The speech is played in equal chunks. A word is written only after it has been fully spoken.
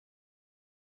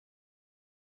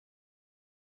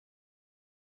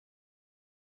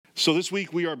So this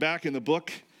week we are back in the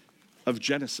book of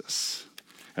Genesis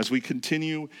as we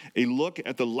continue a look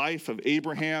at the life of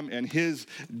Abraham and his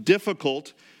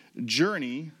difficult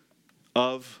journey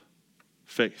of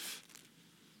faith.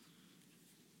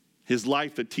 His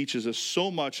life that teaches us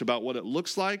so much about what it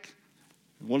looks like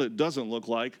and what it doesn't look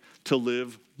like to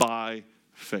live by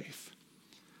faith.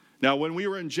 Now, when we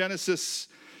were in Genesis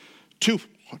two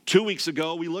weeks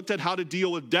ago, we looked at how to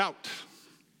deal with doubt.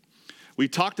 We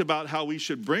talked about how we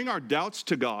should bring our doubts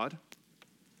to God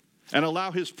and allow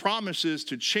his promises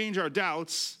to change our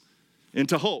doubts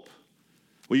into hope.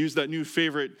 We used that new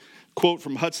favorite quote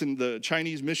from Hudson, the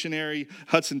Chinese missionary,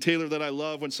 Hudson Taylor, that I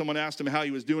love, when someone asked him how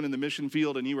he was doing in the mission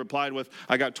field, and he replied with,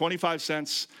 "I got 25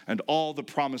 cents and all the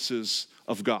promises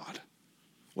of God."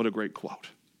 What a great quote.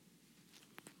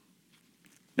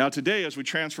 Now today, as we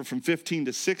transfer from 15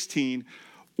 to 16,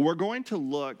 we're going to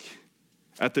look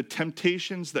at the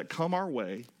temptations that come our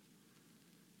way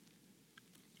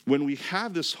when we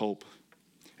have this hope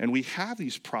and we have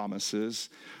these promises,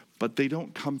 but they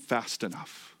don't come fast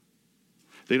enough.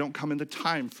 They don't come in the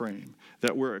time frame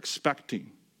that we're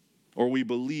expecting or we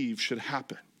believe should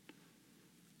happen.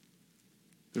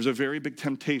 There's a very big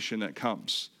temptation that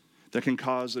comes that can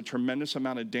cause a tremendous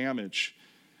amount of damage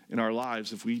in our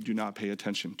lives if we do not pay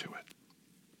attention to it.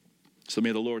 So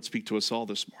may the Lord speak to us all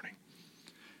this morning.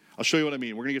 I'll show you what I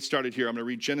mean. We're going to get started here. I'm going to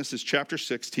read Genesis chapter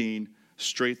 16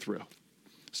 straight through,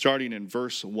 starting in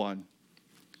verse 1.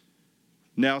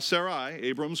 Now Sarai,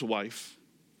 Abram's wife,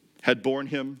 had borne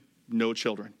him no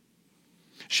children.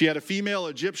 She had a female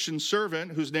Egyptian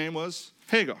servant whose name was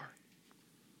Hagar.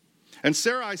 And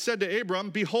Sarai said to Abram,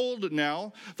 "Behold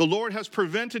now, the Lord has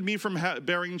prevented me from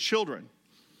bearing children.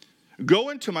 Go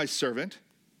into my servant.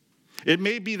 It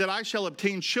may be that I shall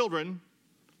obtain children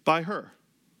by her."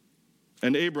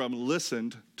 And Abram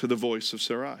listened to the voice of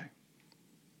Sarai.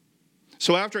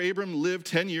 So after Abram lived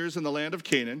 10 years in the land of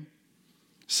Canaan,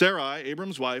 Sarai,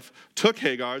 Abram's wife, took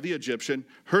Hagar, the Egyptian,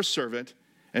 her servant,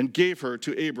 and gave her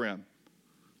to Abram.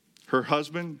 Her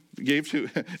husband gave to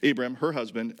Abram her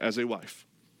husband as a wife.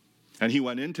 And he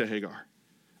went into Hagar,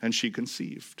 and she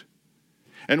conceived.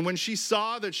 And when she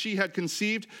saw that she had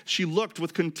conceived, she looked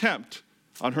with contempt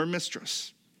on her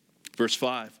mistress. Verse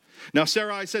 5. Now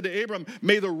Sarai said to Abram,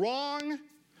 "May the wrong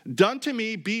done to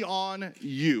me be on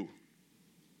you.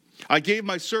 I gave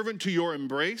my servant to your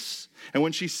embrace, and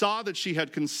when she saw that she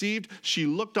had conceived, she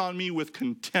looked on me with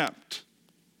contempt.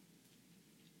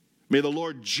 May the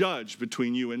Lord judge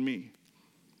between you and me."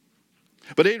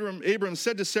 But Abram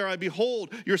said to Sarai,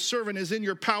 "Behold, your servant is in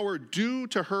your power. Do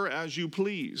to her as you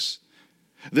please."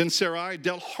 Then Sarai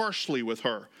dealt harshly with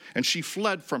her, and she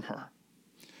fled from her.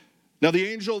 Now the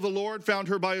angel of the Lord found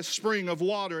her by a spring of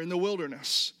water in the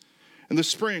wilderness, and the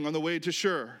spring on the way to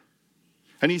Shur.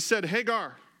 And he said,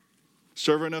 "Hagar,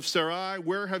 servant of Sarai,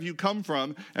 where have you come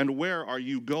from, and where are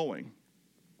you going?"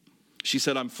 She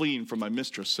said, "I'm fleeing from my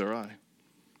mistress Sarai."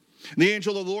 And the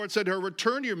angel of the Lord said to her,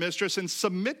 "Return to your mistress and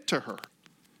submit to her."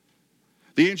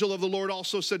 The angel of the Lord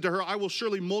also said to her, "I will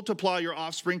surely multiply your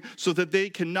offspring so that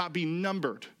they cannot be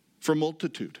numbered for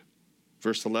multitude."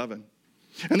 Verse 11.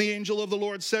 And the angel of the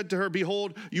Lord said to her,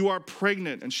 "Behold, you are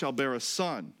pregnant and shall bear a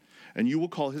son, and you will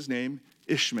call his name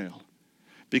Ishmael,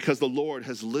 because the Lord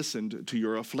has listened to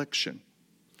your affliction.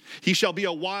 He shall be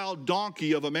a wild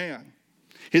donkey of a man,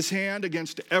 his hand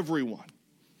against everyone,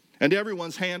 and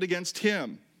everyone's hand against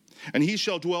him, and he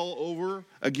shall dwell over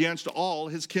against all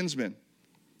his kinsmen."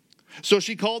 So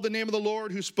she called the name of the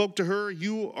Lord who spoke to her,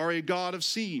 "You are a God of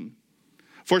seeing."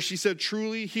 For she said,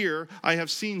 "Truly here I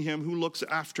have seen him who looks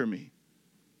after me."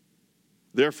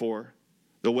 Therefore,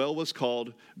 the well was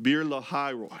called Bir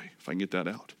Lahai-roi, if I can get that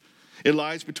out. It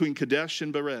lies between Kadesh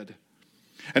and Bered.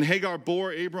 And Hagar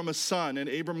bore Abram a son, and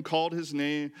Abram called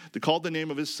the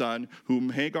name of his son, whom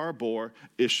Hagar bore,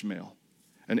 Ishmael.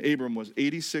 And Abram was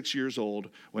 86 years old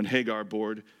when Hagar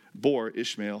bore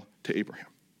Ishmael to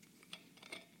Abraham.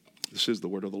 This is the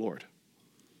word of the Lord.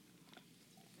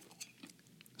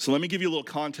 So let me give you a little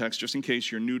context, just in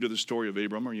case you're new to the story of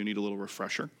Abram or you need a little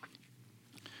refresher.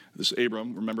 This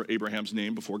Abram, remember Abraham's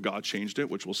name before God changed it,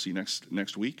 which we'll see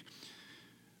next week.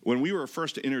 When we were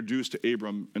first introduced to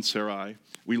Abram and Sarai,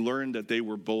 we learned that they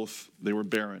were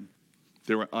barren.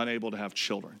 They were unable to have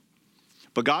children.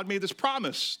 But God made this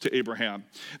promise to Abraham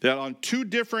that on two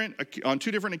different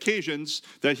occasions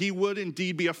that he would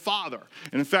indeed be a father.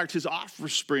 And in fact, his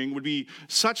offspring would be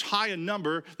such high in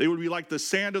number, they would be like the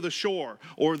sand of the shore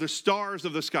or the stars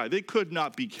of the sky. They could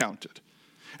not be counted.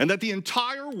 And that the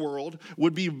entire world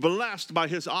would be blessed by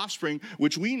his offspring,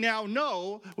 which we now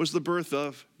know was the birth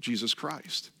of Jesus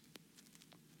Christ.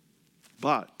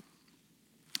 But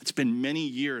It's been many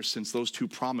years since those two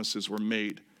promises were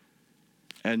made,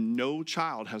 and no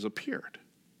child has appeared.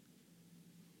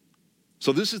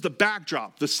 So this is the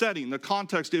backdrop, the setting, the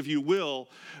context, if you will,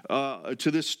 to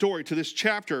this story, to this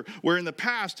chapter, where in the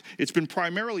past it's been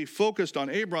primarily focused on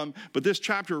Abram, but this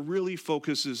chapter really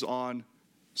focuses on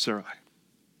Sarai.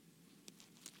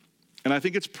 And I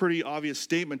think it's a pretty obvious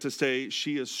statement to say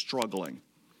she is struggling.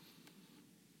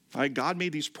 Right? God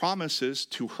made these promises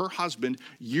to her husband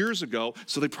years ago,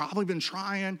 so they've probably been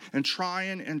trying,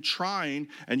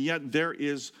 and yet there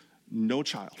is no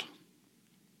child.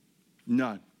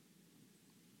 None.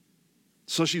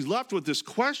 So she's left with this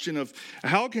question of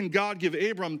how can God give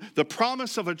Abram the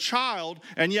promise of a child,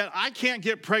 and yet I can't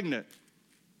get pregnant?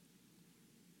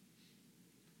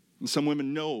 And some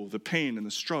women know the pain and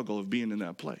the struggle of being in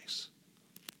that place.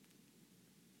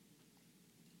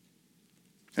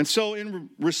 And so in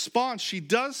response, she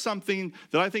does something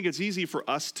that I think it's easy for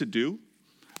us to do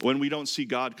when we don't see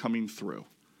God coming through.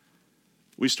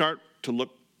 We start to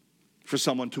look for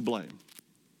someone to blame,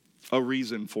 a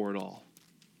reason for it all.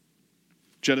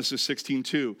 Genesis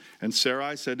 16:2, and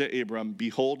Sarai said to Abram,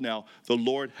 behold now, the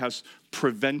Lord has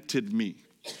prevented me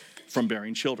from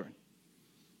bearing children.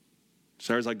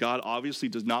 Sarah's like, God obviously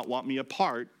does not want me a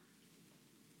part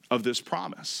of this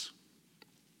promise.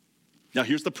 Now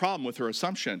here's the problem with her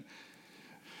assumption.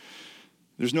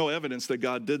 There's no evidence that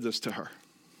God did this to her.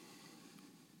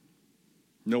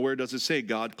 Nowhere does it say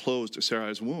God closed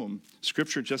Sarai's womb.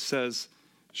 Scripture just says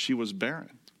she was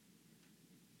barren.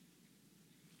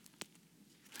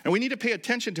 And we need to pay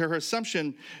attention to her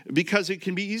assumption because it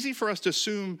can be easy for us to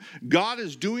assume God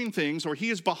is doing things or he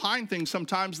is behind things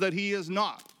sometimes that he is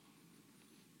not.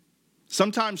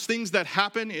 Sometimes things that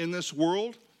happen in this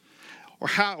world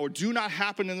or do not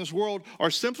happen in this world are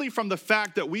simply from the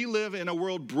fact that we live in a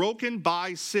world broken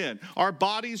by sin. Our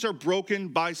bodies are broken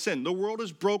by sin. The world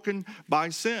is broken by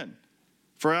sin.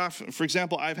 For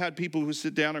example, I've had people who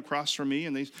sit down across from me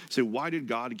and they say, why did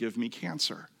God give me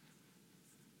cancer?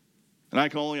 And I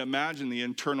can only imagine the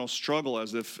internal struggle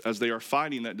as they are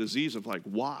fighting that disease of like,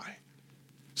 why?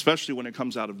 Especially when it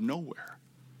comes out of nowhere.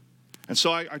 And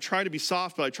so I try to be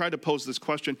soft, but I try to pose this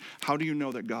question, how do you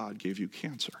know that God gave you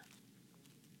cancer?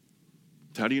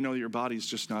 How do you know that your body's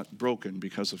just not broken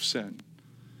because of sin?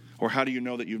 Or how do you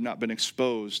know that you've not been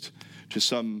exposed to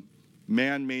some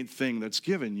man-made thing that's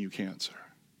given you cancer?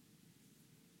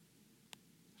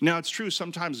 Now, it's true,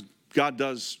 sometimes God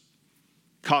does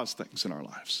cause things in our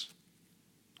lives.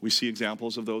 We see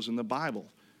examples of those in the Bible.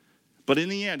 But in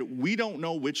the end, we don't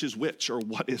know which is which or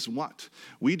what is what.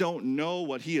 We don't know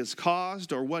what he has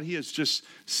caused or what he has just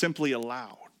simply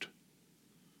allowed.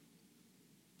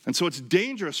 And so it's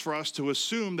dangerous for us to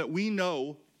assume that we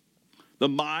know the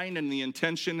mind and the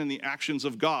intention and the actions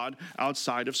of God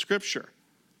outside of Scripture.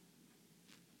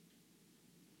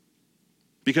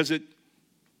 Because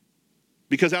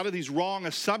out of these wrong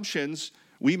assumptions,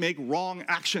 we make wrong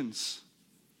actions.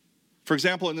 For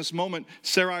example, in this moment,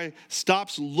 Sarai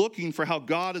stops looking for how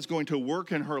God is going to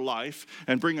work in her life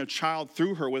and bring a child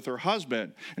through her with her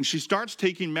husband, and she starts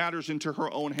taking matters into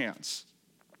her own hands.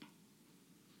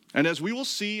 And as we will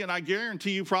see, and I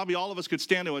guarantee you probably all of us could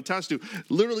stand to attest to,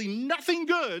 literally nothing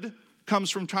good comes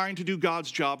from trying to do God's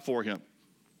job for him.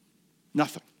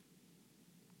 Nothing.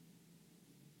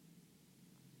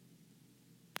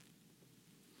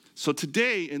 So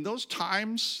today, in those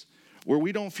times where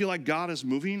we don't feel like God is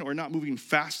moving or not moving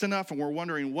fast enough and we're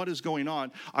wondering what is going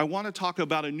on, I want to talk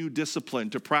about a new discipline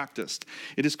to practice.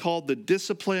 It is called the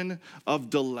discipline of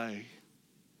delay.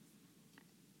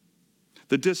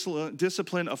 The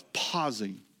discipline of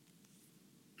pausing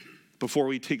before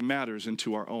we take matters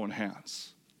into our own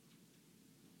hands.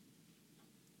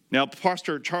 Now,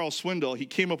 Pastor Charles Swindoll, he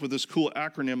came up with this cool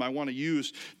acronym I want to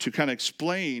use to kind of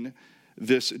explain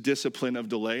this discipline of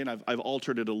delay, and I've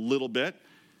altered it a little bit.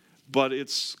 But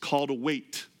it's called a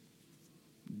WAIT,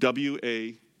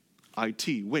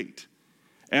 W-A-I-T, WAIT.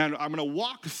 And I'm going to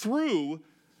walk through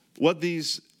what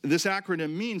this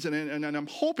acronym means, and I'm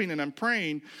hoping and I'm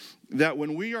praying that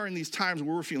when we are in these times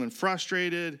where we're feeling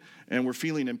frustrated and we're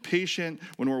feeling impatient,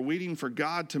 when we're waiting for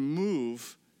God to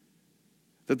move,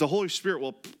 that the Holy Spirit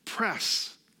will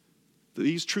press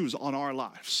these truths on our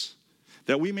lives,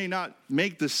 that we may not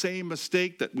make the same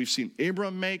mistake that we've seen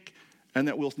Abram make and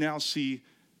that we'll now see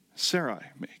Sarai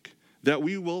make. That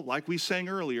we will, like we sang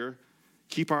earlier,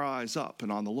 keep our eyes up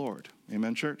and on the Lord.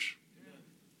 Amen, church?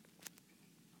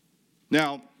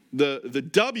 Now, the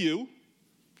W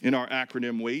in our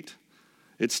acronym WAIT,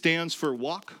 it stands for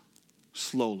walk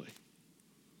slowly.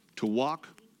 To walk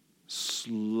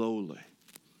slowly.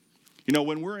 You know,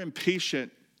 when we're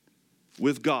impatient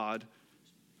with God,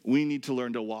 we need to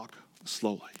learn to walk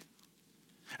slowly.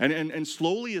 And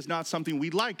slowly is not something we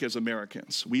like as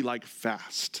Americans. We like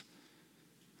fast.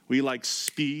 We like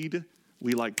speed.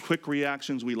 We like quick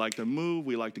reactions. We like to move.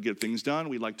 We like to get things done.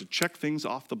 We like to check things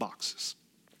off the boxes.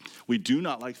 We do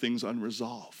not like things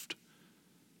unresolved.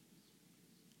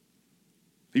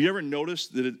 Have you ever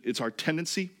noticed that it's our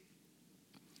tendency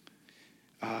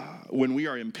when we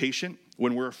are impatient,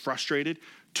 when we're frustrated,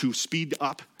 to speed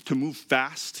up, to move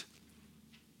fast?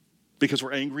 Because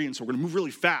we're angry, and so we're going to move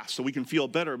really fast so we can feel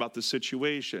better about the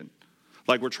situation.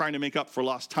 Like we're trying to make up for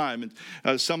lost time.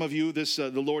 And some of you,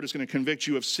 the Lord is going to convict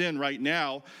you of sin right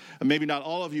now. Maybe not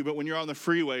all of you, but when you're on the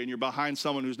freeway and you're behind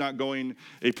someone who's not going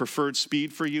a preferred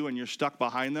speed for you and you're stuck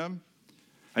behind them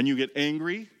and you get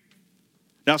angry.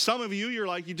 Now, some of you, you're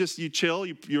like, you chill,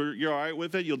 you're all right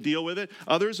with it, you'll deal with it.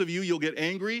 Others of you, you'll get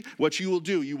angry. What you will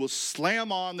do, you will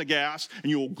slam on the gas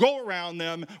and you will go around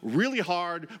them really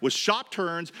hard with sharp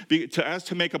turns as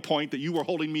to make a point that you were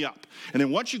holding me up. And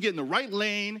then once you get in the right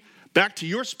lane, back to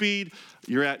your speed,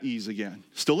 you're at ease again.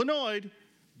 Still annoyed,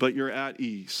 but you're at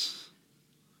ease.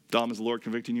 Dom, is the Lord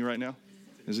convicting you right now?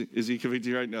 Is he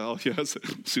convicting you right now? Oh, yes.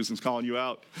 Susan's calling you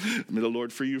out. May the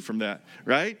Lord free you from that,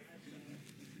 right?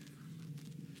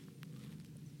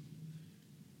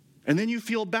 And then you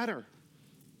feel better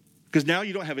because now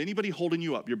you don't have anybody holding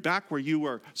you up. You're back where you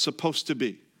were supposed to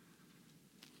be.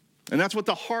 And that's what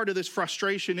the heart of this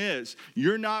frustration is.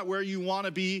 You're not where you want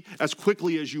to be as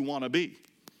quickly as you want to be.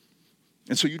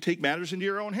 And so you take matters into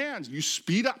your own hands. You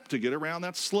speed up to get around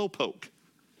that slow poke.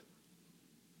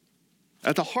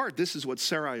 At the heart, this is what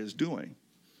Sarai is doing.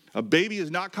 A baby is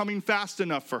not coming fast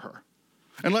enough for her.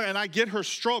 And I get her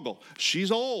struggle.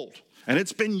 She's old. And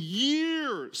it's been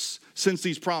years since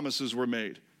these promises were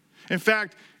made. In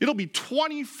fact, it'll be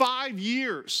 25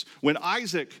 years when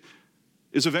Isaac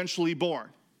is eventually born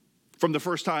from the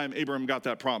first time Abraham got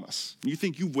that promise. You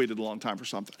think you've waited a long time for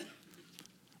something,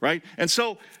 right? And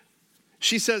so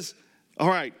she says, all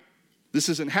right, this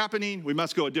isn't happening. We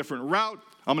must go a different route.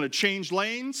 I'm going to change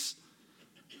lanes.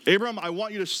 Abram, I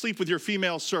want you to sleep with your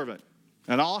female servant,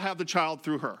 and I'll have the child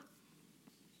through her.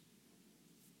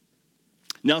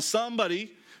 Now,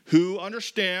 somebody who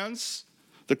understands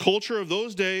the culture of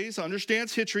those days,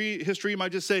 understands history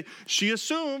might just say, she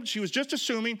was just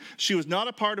assuming she was not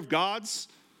a part of God's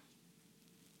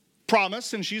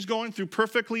promise, and she's going through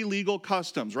perfectly legal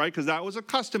customs, right? Because that was a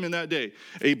custom in that day.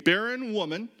 A barren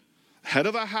woman, head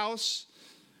of a house,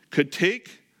 could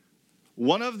take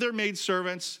one of their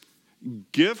maidservants,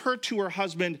 give her to her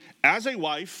husband as a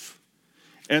wife,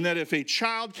 and that if a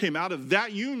child came out of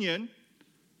that union,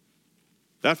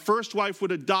 that first wife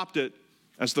would adopt it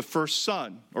as the first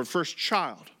son or first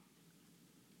child,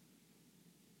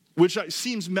 which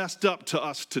seems messed up to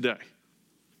us today.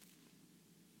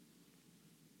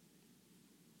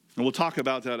 And we'll talk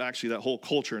about that, actually, that whole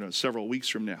culture in several weeks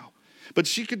from now. But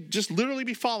she could just literally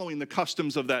be following the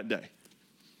customs of that day.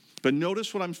 But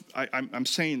notice what I'm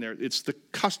saying there. It's the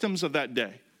customs of that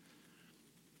day.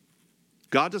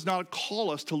 God does not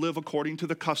call us to live according to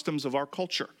the customs of our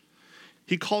culture.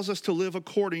 He calls us to live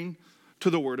according to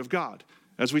the Word of God.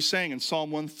 As we sang in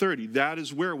Psalm 130, that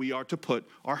is where we are to put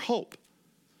our hope.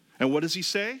 And what does he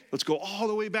say? Let's go all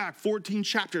the way back, 14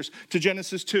 chapters to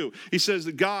Genesis 2. He says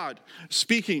that God,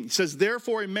 speaking, says,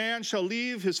 therefore a man shall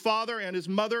leave his father and his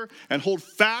mother and hold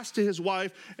fast to his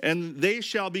wife, and they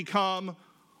shall become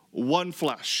one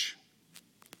flesh.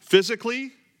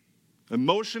 Physically,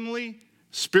 emotionally,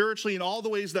 spiritually, in all the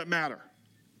ways that matter.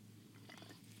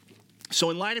 So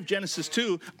in light of Genesis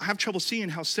 2, I have trouble seeing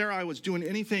how Sarai was doing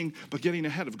anything but getting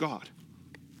ahead of God.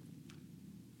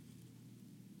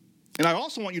 And I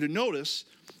also want you to notice,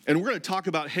 and we're going to talk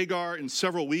about Hagar in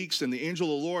several weeks and the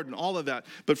angel of the Lord and all of that.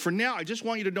 But for now, I just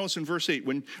want you to notice in verse 8,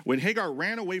 when Hagar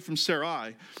ran away from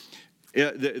Sarai,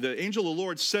 the angel of the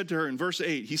Lord said to her in verse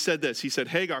 8, he said this, he said,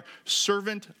 Hagar,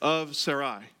 servant of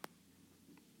Sarai.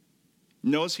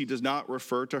 Notice he does not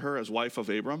refer to her as wife of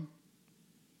Abram.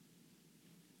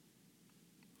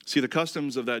 See, the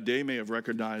customs of that day may have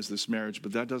recognized this marriage,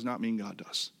 but that does not mean God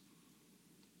does.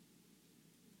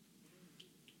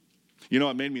 You know,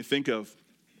 it made me think of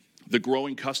the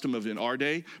growing custom of in our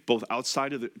day, both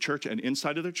outside of the church and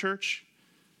inside of the church,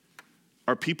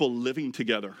 are people living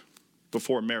together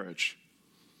before marriage.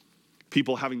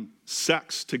 People having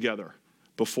sex together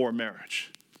before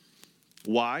marriage.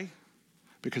 Why?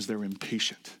 Because they're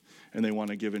impatient and they want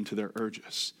to give in to their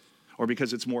urges. Or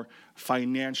because it's more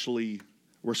financially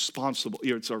responsible,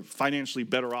 it's financially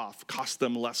better off, cost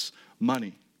them less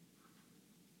money.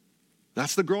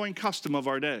 That's the growing custom of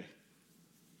our day,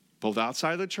 both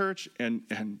outside the church and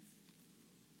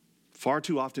far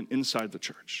too often inside the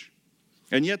church.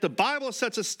 And yet the Bible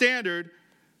sets a standard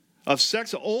of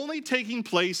sex only taking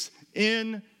place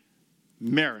in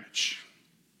marriage.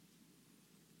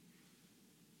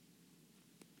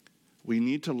 We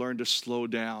need to learn to slow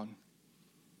down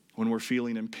when we're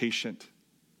feeling impatient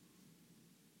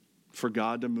for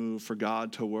God to move, for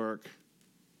God to work,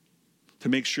 to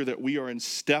make sure that we are in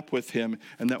step with him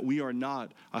and that we are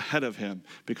not ahead of him.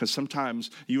 Because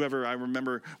sometimes I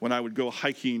remember when I would go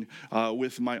hiking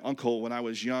with my uncle when I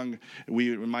was young,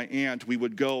 my aunt, we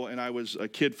would go, and I was a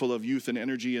kid full of youth and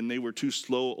energy, and they were too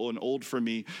slow and old for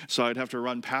me, so I'd have to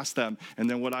run past them. And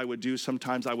then what I would do,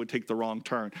 sometimes I would take the wrong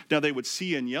turn. Now they would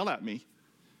see and yell at me,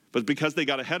 but because they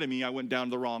got ahead of me, I went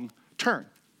down the wrong turn.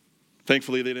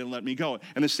 Thankfully, they didn't let me go.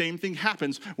 And the same thing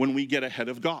happens when we get ahead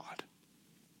of God.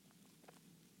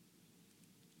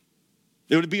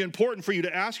 It would be important for you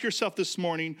to ask yourself this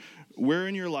morning, where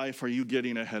in your life are you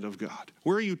getting ahead of God?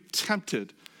 Where are you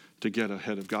tempted to get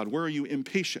ahead of God? Where are you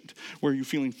impatient? Where are you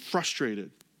feeling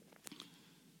frustrated?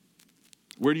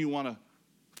 Where do you want to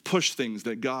push things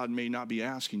that God may not be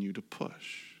asking you to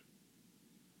push?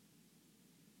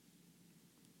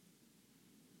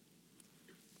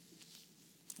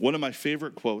 One of my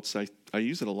favorite quotes, I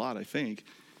use it a lot, I think,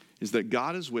 is that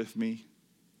God is with me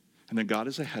and that God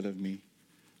is ahead of me.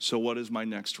 So what is my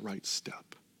next right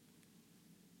step?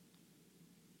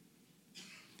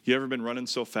 You ever been running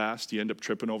so fast you end up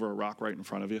tripping over a rock right in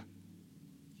front of you?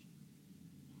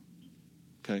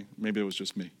 Okay, maybe it was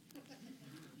just me.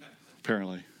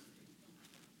 Apparently.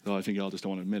 Though I think y'all just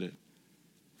don't want to admit it.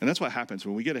 And that's what happens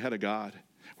when we get ahead of God.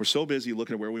 We're so busy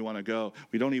looking at where we want to go,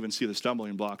 we don't even see the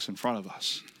stumbling blocks in front of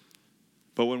us.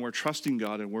 But when we're trusting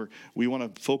God and we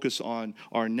want to focus on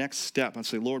our next step and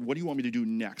say, Lord, what do you want me to do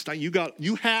next?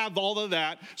 You have all of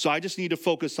that, so I just need to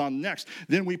focus on next.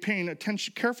 Then we paying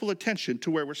careful attention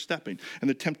to where we're stepping and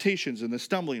the temptations and the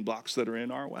stumbling blocks that are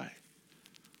in our way.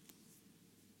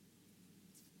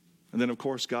 And then, of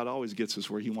course, God always gets us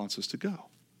where he wants us to go.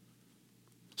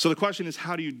 So the question is,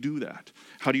 how do you do that?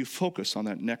 How do you focus on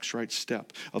that next right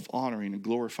step of honoring and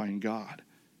glorifying God?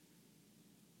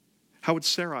 How would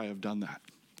Sarai have done that?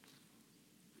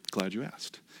 Glad you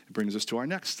asked. It brings us to our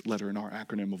next letter in our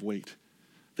acronym of WAIT.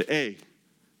 The A,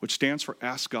 which stands for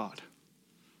ask God.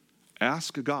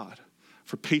 Ask God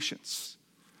for patience,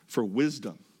 for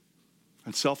wisdom,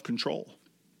 and self-control.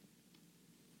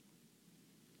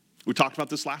 We talked about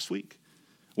this last week.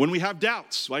 When we have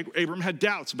doubts, like Abram had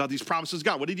doubts about these promises of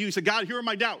God, what did he do? He said, God, here are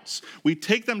my doubts. We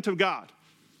take them to God.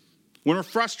 When we're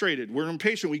frustrated, we're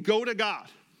impatient, we go to God.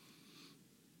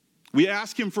 We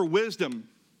ask him for wisdom.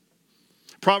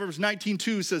 Proverbs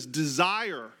 19:2 says,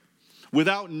 desire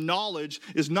without knowledge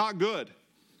is not good.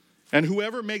 And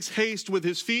whoever makes haste with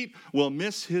his feet will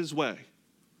miss his way.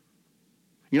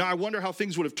 You know, I wonder how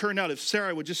things would have turned out if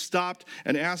Sarah would just stopped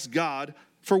and asked God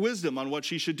for wisdom on what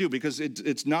she should do, because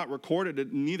it's not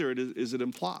recorded, neither is it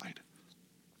implied.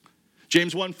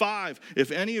 James 1:5, if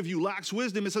any of you lacks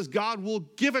wisdom, it says God will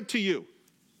give it to you.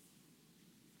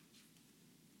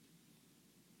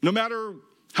 No matter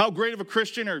how great of a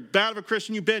Christian or bad of a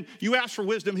Christian you've been, you ask for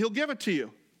wisdom, he'll give it to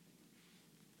you.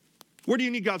 Where do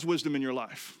you need God's wisdom in your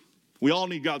life? We all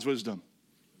need God's wisdom.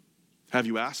 Have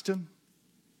you asked him?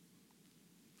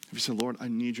 Have you said, Lord, I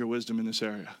need your wisdom in this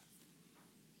area?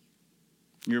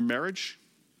 In your marriage,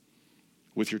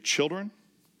 with your children,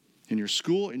 in your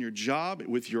school, in your job,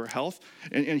 with your health.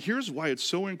 And here's why it's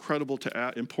so important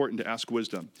to ask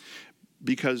wisdom.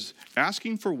 Because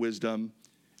asking for wisdom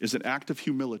is an act of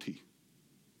humility.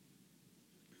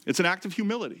 It's an act of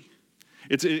humility.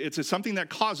 It's something that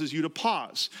causes you to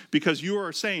pause because you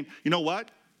are saying, you know what?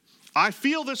 I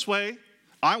feel this way.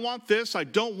 I want this. I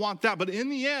don't want that. But in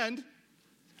the end,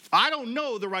 I don't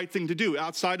know the right thing to do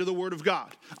outside of the Word of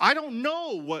God. I don't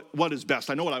know what is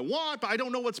best. I know what I want, but I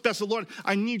don't know what's best. So Lord,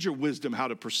 I need your wisdom how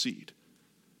to proceed.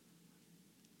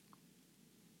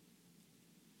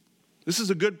 This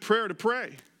is a good prayer to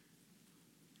pray.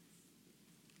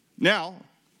 Now,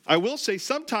 I will say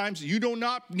sometimes you do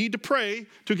not need to pray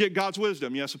to get God's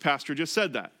wisdom. Yes, a pastor just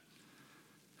said that.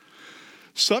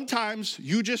 Sometimes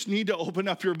you just need to open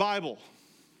up your Bible.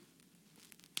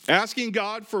 Asking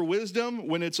God for wisdom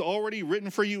when it's already written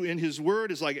for you in his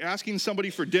word is like asking somebody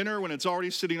for dinner when it's already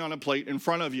sitting on a plate in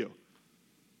front of you.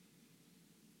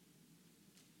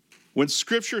 When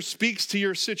Scripture speaks to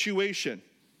your situation,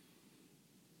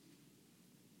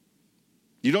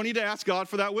 you don't need to ask God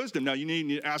for that wisdom. Now, you need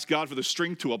to ask God for the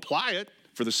strength to apply it,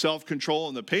 for the self-control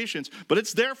and the patience, but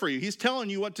it's there for you. He's telling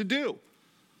you what to do.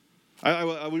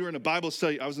 We were in a Bible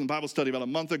study. I was in a Bible study about a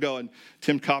month ago, and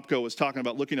Tim Kopko was talking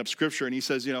about looking up Scripture, and he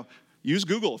says, use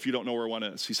Google if you don't know where one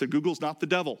is. He said, Google's not the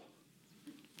devil.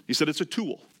 He said, it's a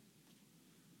tool.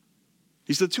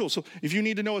 He's the tool. So if you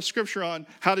need to know a scripture on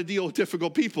how to deal with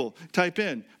difficult people, type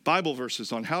in Bible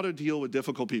verses on how to deal with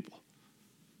difficult people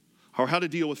or how to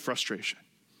deal with frustration.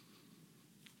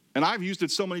 And I've used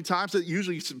it so many times that it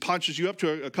usually punches you up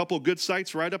to a couple of good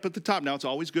sites right up at the top. Now, it's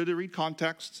always good to read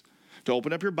context, to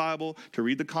open up your Bible, to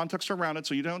read the context around it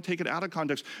so you don't take it out of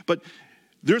context. But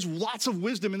there's lots of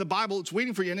wisdom in the Bible. It's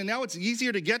waiting for you. And now it's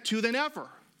easier to get to than ever.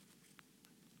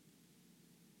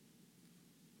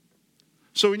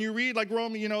 So when you read like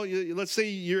Romans, let's say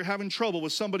you're having trouble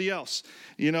with somebody else,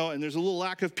 and there's a little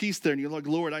lack of peace there. And you're like,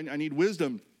 Lord, I need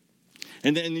wisdom.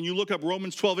 And then you look up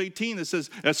Romans 12:18 that says,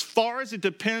 as far as it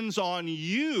depends on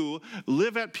you,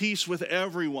 live at peace with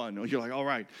everyone. You're like, all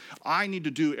right, I need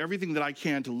to do everything that I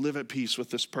can to live at peace with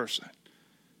this person.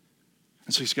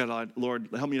 And so he's got, Lord,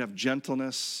 help me to have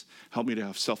gentleness, help me to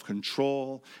have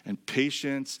self-control and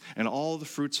patience and all the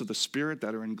fruits of the Spirit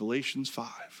that are in Galatians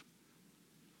 5.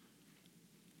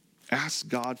 Ask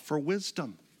God for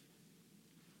wisdom.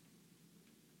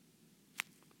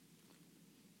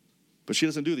 But she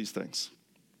doesn't do these things.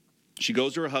 She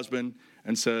goes to her husband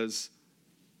and says,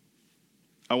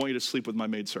 I want you to sleep with my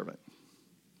maidservant.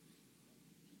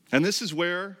 And this is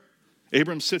where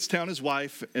Abram sits down his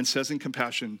wife and says in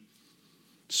compassion,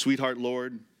 sweetheart,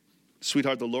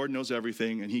 the Lord knows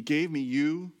everything, and he gave me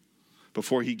you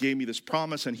before he gave me this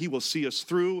promise, and he will see us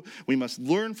through. We must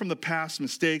learn from the past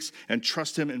mistakes and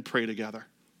trust him and pray together.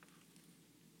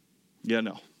 Yeah,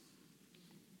 no.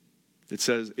 It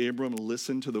says, Abram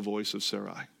listened to the voice of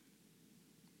Sarai.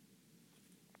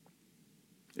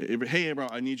 Hey, Abram,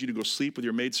 I need you to go sleep with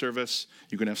your maidservant.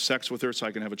 You can have sex with her so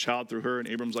I can have a child through her. And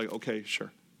Abram's like, okay,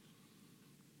 sure.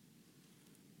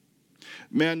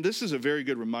 Man, this is a very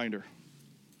good reminder.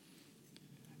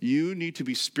 You need to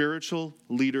be spiritual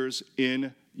leaders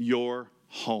in your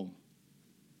home.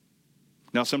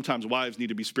 Now, sometimes wives need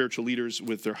to be spiritual leaders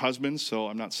with their husbands, so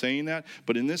I'm not saying that.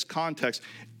 But in this context,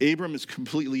 Abram is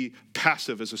completely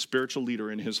passive as a spiritual leader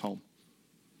in his home.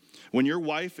 When your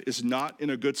wife is not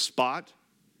in a good spot,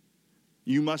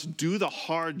 you must do the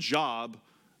hard job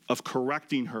of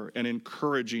correcting her and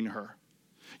encouraging her.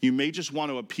 You may just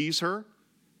want to appease her.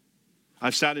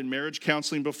 I've sat in marriage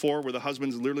counseling before where the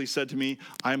husband's literally said to me,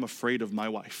 I'm afraid of my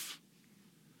wife.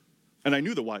 And I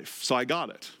knew the wife, so I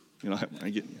got it. I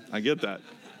get that,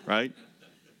 right?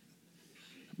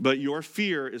 But your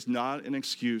fear is not an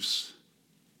excuse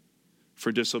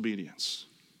for disobedience.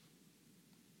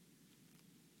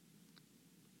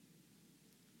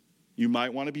 You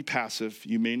might want to be passive.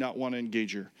 You may not want to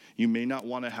engage her. You may not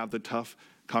want to have the tough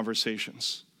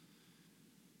conversations.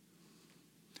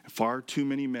 Far too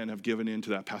many men have given in to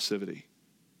that passivity,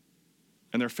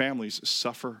 and their families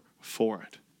suffer for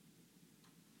it.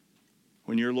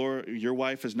 When your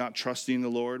wife is not trusting the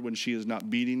Lord, when she is not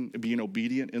being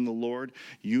obedient in the Lord,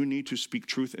 you need to speak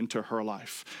truth into her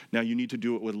life. Now, you need to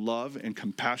do it with love and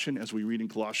compassion, as we read in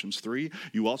Colossians 3.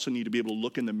 You also need to be able to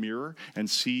look in the mirror and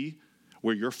see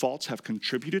where your faults have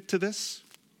contributed to this.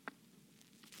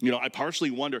 I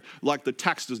partially wonder, like the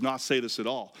text does not say this at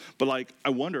all, but I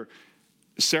wonder,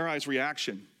 Sarai's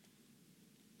reaction.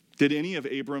 Did any of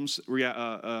Abram's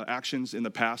actions in the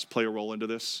past play a role into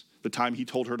this? The time he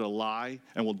told her to lie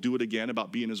and will do it again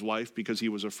about being his wife because he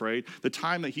was afraid. The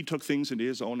time that he took things into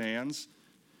his own hands.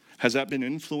 Has that been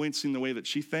influencing the way that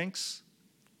she thinks?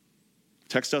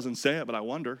 Text doesn't say it, but I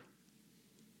wonder.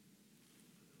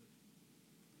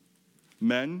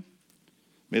 Men,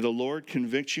 may the Lord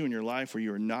convict you in your life where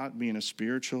you are not being a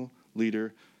spiritual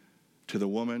leader to the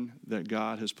woman that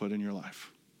God has put in your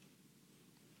life.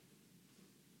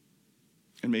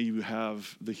 And may you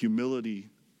have the humility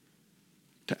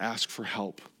to ask for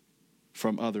help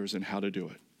from others in how to do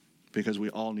it. Because we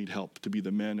all need help to be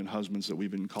the men and husbands that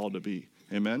we've been called to be.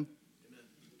 Amen? Amen.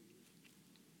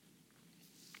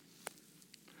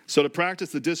 So to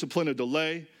practice the discipline of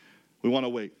delay, we want to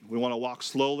wait. We want to walk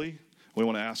slowly. We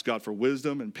want to ask God for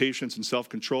wisdom and patience and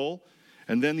self-control.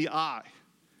 And then the I.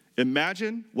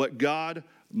 Imagine what God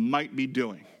might be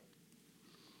doing.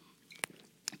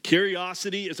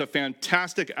 Curiosity is a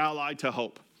fantastic ally to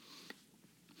hope.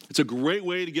 It's a great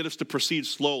way to get us to proceed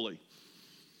slowly.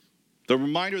 The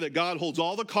reminder that God holds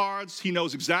all the cards, he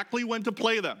knows exactly when to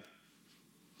play them.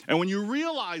 And when you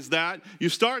realize that, you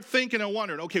start thinking and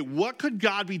wondering, okay, what could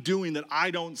God be doing that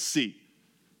I don't see?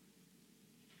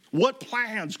 What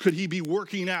plans could he be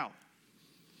working out?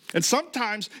 And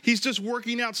sometimes he's just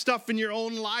working out stuff in your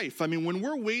own life. I mean, when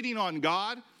we're waiting on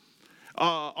God,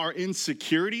 our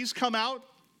insecurities come out,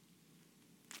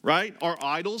 right? Our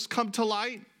idols come to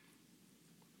light.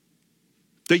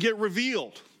 They get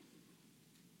revealed.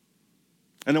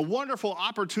 And a wonderful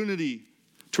opportunity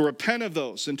to repent of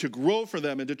those and to grow for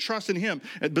them and to trust in him.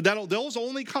 But those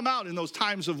only come out in those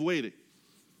times of waiting.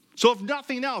 So if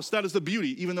nothing else, that is the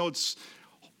beauty, even though it's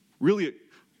really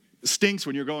stinks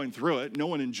when you're going through it. No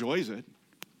one enjoys it.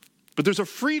 But there's a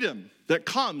freedom that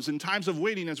comes in times of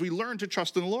waiting as we learn to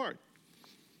trust in the Lord.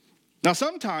 Now,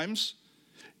 sometimes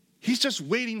he's just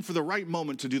waiting for the right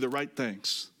moment to do the right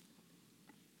things.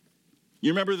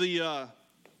 You remember the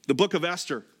book of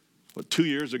Esther, 2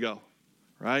 years ago,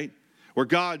 right? Where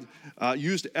God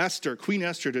used Esther, Queen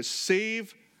Esther, to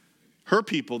save her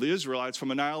people, the Israelites,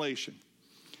 from annihilation.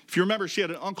 If you remember, she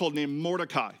had an uncle named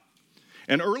Mordecai.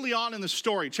 And early on in the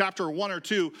story, chapter 1 or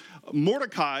 2,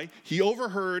 Mordecai, he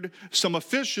overheard some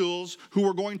officials who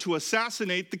were going to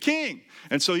assassinate the king.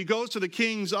 And so he goes to the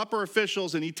king's upper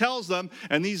officials and he tells them,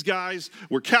 and these guys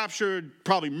were captured,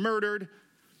 probably murdered,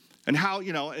 and how,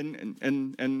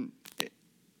 and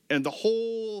the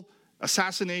whole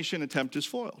assassination attempt is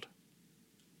foiled.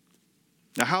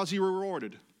 Now, how's he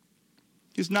rewarded?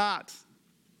 He's not.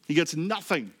 He gets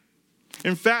nothing.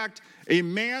 In fact, a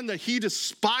man that he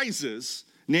despises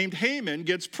named Haman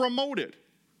gets promoted.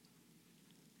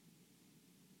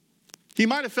 He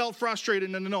might have felt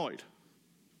frustrated and annoyed.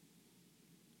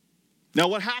 Now,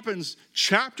 what happens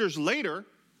chapters later,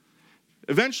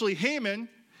 eventually Haman,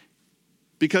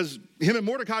 because him and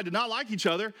Mordecai did not like each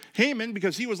other, Haman,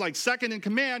 because he was like second in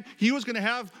command, he was going to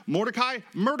have Mordecai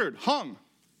murdered, hung.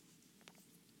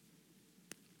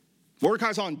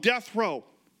 Mordecai's on death row.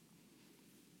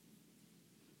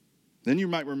 Then you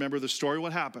might remember the story.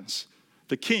 What happens?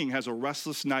 The king has a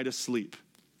restless night of sleep.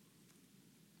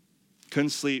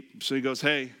 Couldn't sleep, so he goes,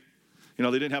 hey,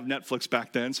 they didn't have Netflix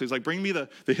back then, so he's like, bring me the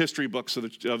history books of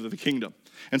the kingdom.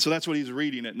 And so that's what he's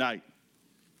reading at night.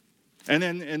 And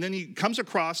then he comes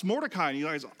across Mordecai, and he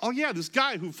realizes, oh yeah, this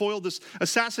guy who foiled this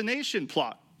assassination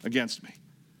plot against me.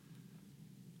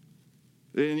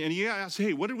 And he asks,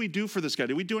 hey, what did we do for this guy?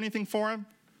 Did we do anything for him?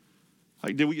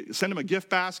 Like, did we send him a gift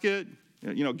basket?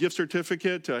 Gift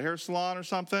certificate to a hair salon or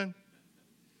something?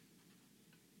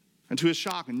 And to his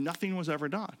shock, nothing was ever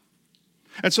done.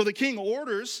 And so the king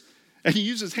orders, and he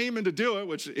uses Haman to do it,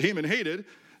 which Haman hated,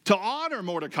 to honor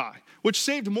Mordecai, which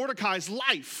saved Mordecai's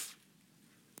life.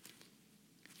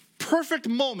 Perfect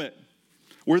moment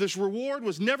where this reward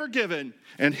was never given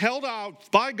and held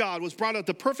out by God was brought out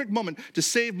the perfect moment to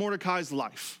save Mordecai's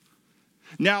life.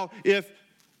 Now, if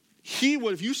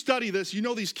you study this,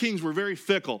 these kings were very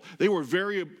fickle. They were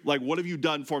very like, what have you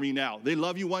done for me now? They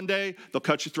love you one day, they'll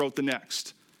cut your throat the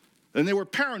next. And they were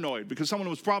paranoid because someone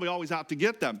was probably always out to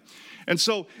get them. And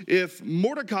so if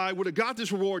Mordecai would have got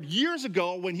this reward years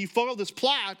ago when he foiled this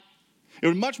plot, it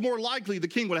was much more likely the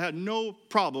king would have had no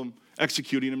problem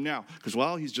executing him now because,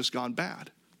 he's just gone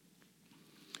bad.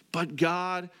 But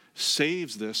God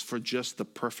saves this for just the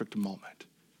perfect moment.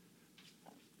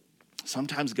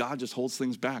 Sometimes God just holds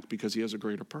things back because he has a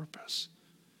greater purpose.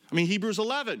 Hebrews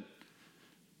 11.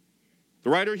 The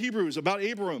writer of Hebrews about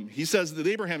Abraham, he says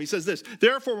this,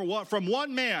 therefore from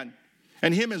one man,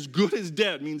 and him as good as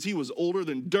dead, means he was older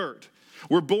than dirt,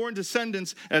 were born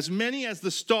descendants as many as the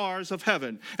stars of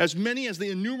heaven, as many as the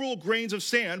innumerable grains of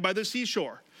sand by the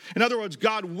seashore. In other words,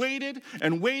 God waited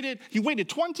and waited. He waited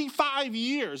 25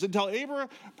 years until Abraham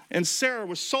and Sarah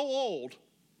were so old,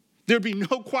 there'd be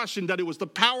no question that it was the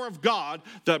power of God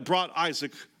that brought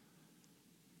Isaac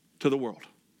to the world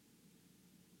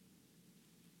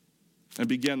and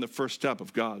began the first step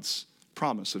of God's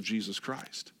promise of Jesus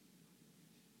Christ.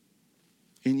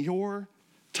 In your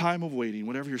time of waiting,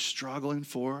 whatever you're struggling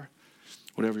for,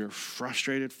 whatever you're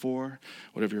frustrated for,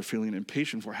 whatever you're feeling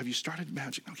impatient for, have you started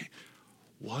imagining, okay,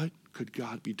 what could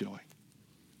God be doing?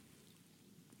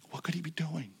 What could he be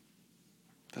doing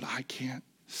that I can't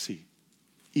see?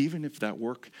 Even if that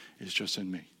work is just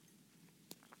in me.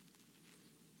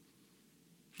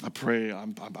 I pray,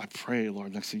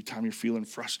 Lord, next time you're feeling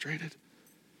frustrated,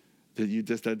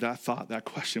 that that thought, that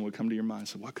question would come to your mind.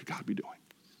 So what could God be doing?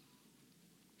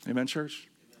 Amen, church?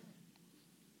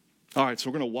 All right, so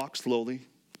we're going to walk slowly.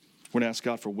 We're going to ask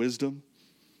God for wisdom,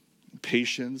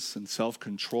 patience, and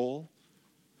self-control.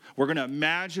 We're going to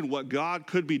imagine what God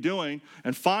could be doing.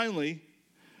 And finally,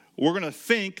 we're going to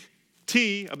think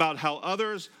about how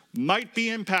others might be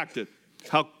impacted,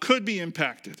 how could be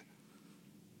impacted.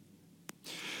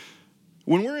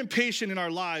 When we're impatient in our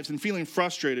lives and feeling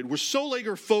frustrated, we're so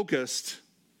laser focused,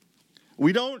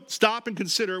 we don't stop and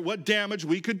consider what damage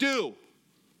we could do.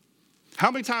 How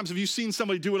many times have you seen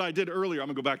somebody do what I did earlier? I'm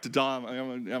going to go back to Dom.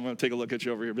 I'm going to take a look at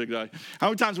you over here, big guy. How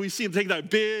many times have we seen him take that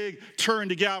big turn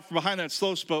to get out from behind that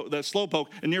slow poke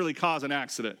and nearly cause an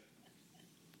accident?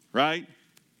 Right?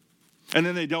 And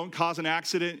then they don't cause an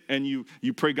accident, and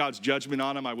you pray God's judgment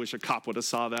on them. I wish a cop would have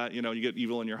saw that. You get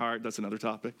evil in your heart. That's another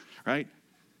topic, right?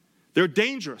 They're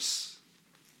dangerous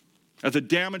at the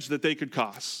damage that they could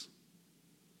cause.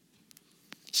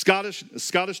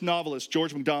 Scottish novelist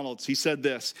George MacDonald, he said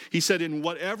this. He said, in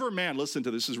whatever man, listen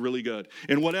to this, is really good.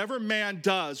 In whatever man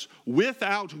does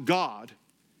without God,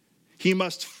 he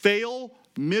must fail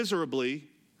miserably,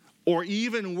 or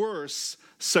even worse,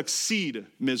 succeed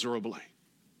miserably.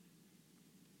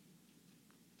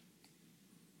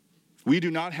 We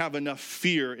do not have enough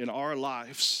fear in our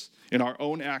lives, in our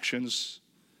own actions,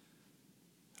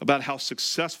 about how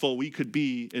successful we could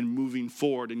be in moving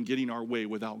forward and getting our way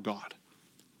without God,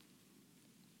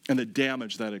 and the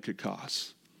damage that it could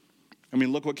cause. I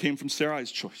mean, look what came from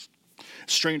Sarai's choice.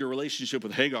 Strained her relationship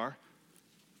with Hagar,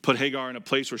 put Hagar in a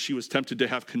place where she was tempted to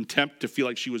have contempt, to feel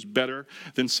like she was better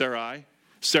than Sarai.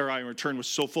 Sarai, in return, was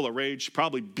so full of rage, she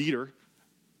probably beat her,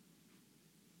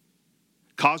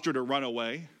 caused her to run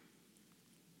away.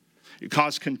 It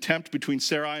caused contempt between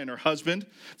Sarai and her husband.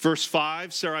 Verse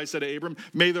 5, Sarai said to Abram,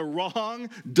 may the wrong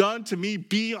done to me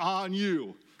be on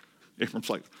you. Abram's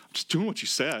like, I'm just doing what you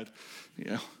said.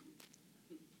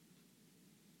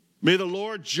 May the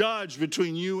Lord judge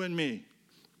between you and me.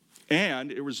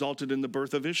 And it resulted in the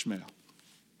birth of Ishmael.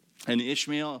 And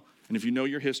Ishmael, and if you know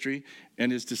your history,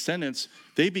 and his descendants,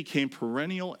 they became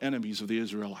perennial enemies of the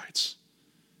Israelites.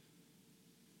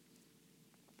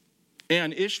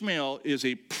 And Ishmael is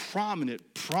a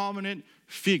prominent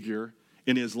figure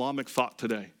in Islamic thought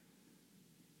today,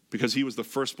 because he was the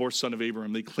firstborn son of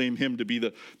Abraham. They claim him to be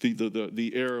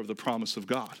the heir of the promise of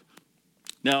God.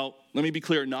 Now, let me be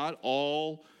clear, not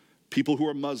all people who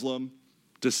are Muslim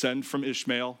descend from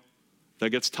Ishmael. That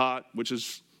gets taught, which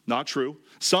is not true.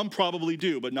 Some probably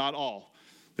do, but not all.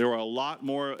 There were a lot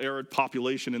more Arab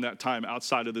population in that time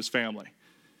outside of this family.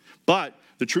 But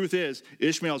the truth is,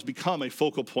 Ishmael has become a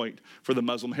focal point for the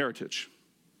Muslim heritage.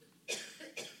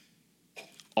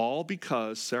 All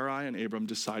because Sarai and Abram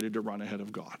decided to run ahead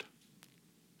of God.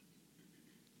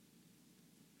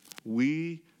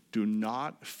 We do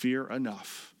not fear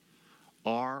enough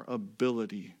our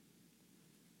ability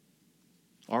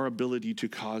to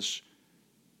cause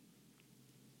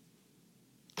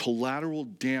collateral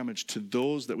damage to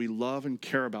those that we love and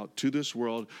care about, to this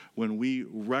world, when we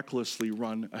recklessly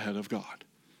run ahead of God.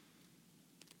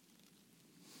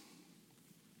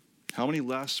 How many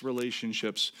less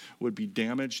relationships would be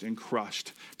damaged and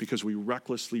crushed because we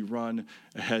recklessly run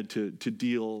ahead to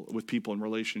deal with people in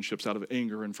relationships out of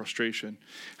anger and frustration?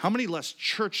 How many less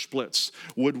church splits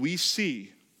would we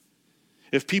see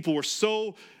if people were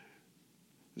so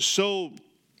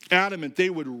adamant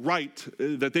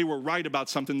that they were right about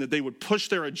something, that they would push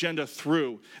their agenda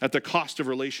through at the cost of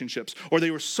relationships? Or they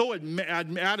were so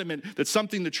adamant that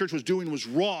something the church was doing was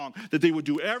wrong that they would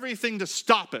do everything to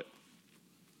stop it,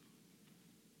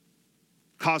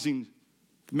 causing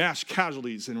mass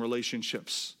casualties in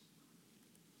relationships.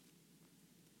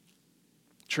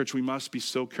 Church, we must be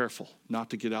so careful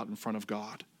not to get out in front of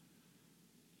God.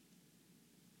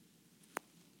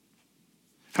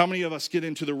 How many of us get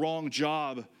into the wrong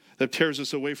job that tears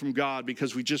us away from God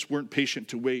because we just weren't patient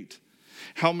to wait?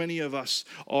 How many of us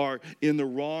are in the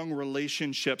wrong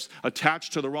relationships,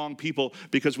 attached to the wrong people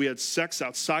because we had sex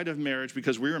outside of marriage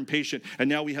because we were impatient, and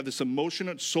now we have this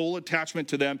emotional soul attachment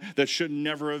to them that should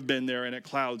never have been there, and it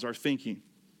clouds our thinking?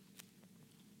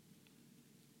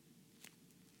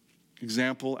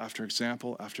 Example after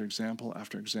example after example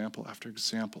after example after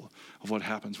example of what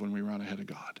happens when we run ahead of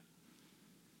God.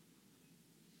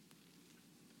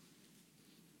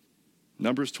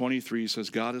 Numbers 23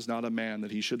 says, God is not a man that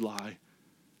he should lie,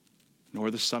 nor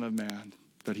the Son of Man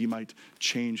that he might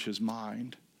change his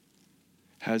mind.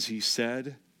 Has he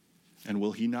said, and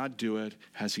will he not do it?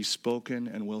 Has he spoken,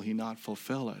 and will he not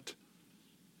fulfill it?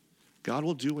 God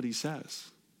will do what he says.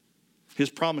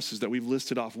 His promises that we've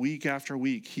listed off week after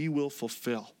week, he will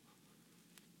fulfill.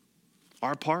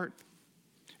 Our part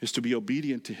is to be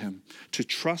obedient to him, to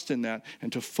trust in that,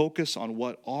 and to focus on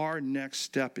what our next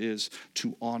step is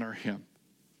to honor him,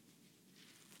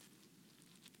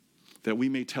 that we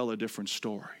may tell a different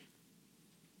story.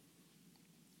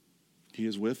 He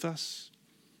is with us.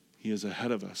 He is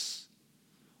ahead of us.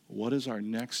 What is our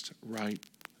next right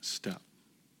step?